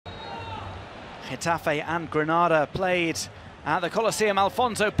Getafe and Granada played at the Coliseum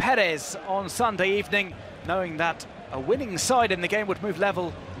Alfonso Perez on Sunday evening, knowing that a winning side in the game would move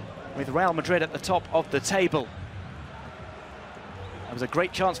level with Real Madrid at the top of the table. There was a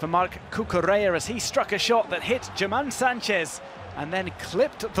great chance for Marc Cucurella as he struck a shot that hit German Sanchez and then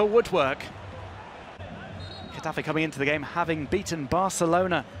clipped the woodwork. Getafe coming into the game having beaten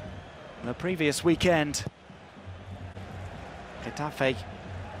Barcelona the previous weekend. Getafe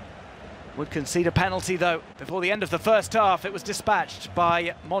would concede a penalty though before the end of the first half. It was dispatched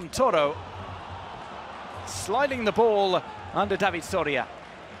by Montoro, sliding the ball under David Soria.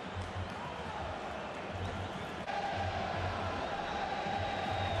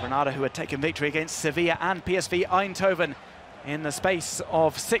 Granada, who had taken victory against Sevilla and PSV Eindhoven in the space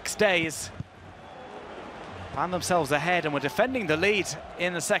of 6 days, found themselves ahead and were defending the lead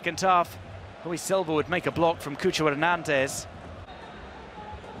in the second half. Luis Silva would make a block from Cucho Hernandez.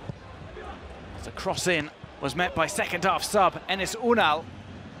 The cross in was met by second half sub Enes Unal.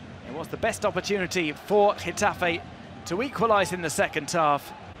 It was the best opportunity for Getafe to equalise in the second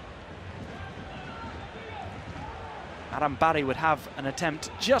half. Arambari would have an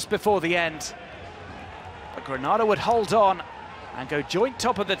attempt just before the end, but Granada would hold on and go joint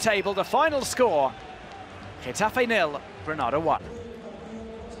top of the table. The final score, Getafe 0, Granada 1.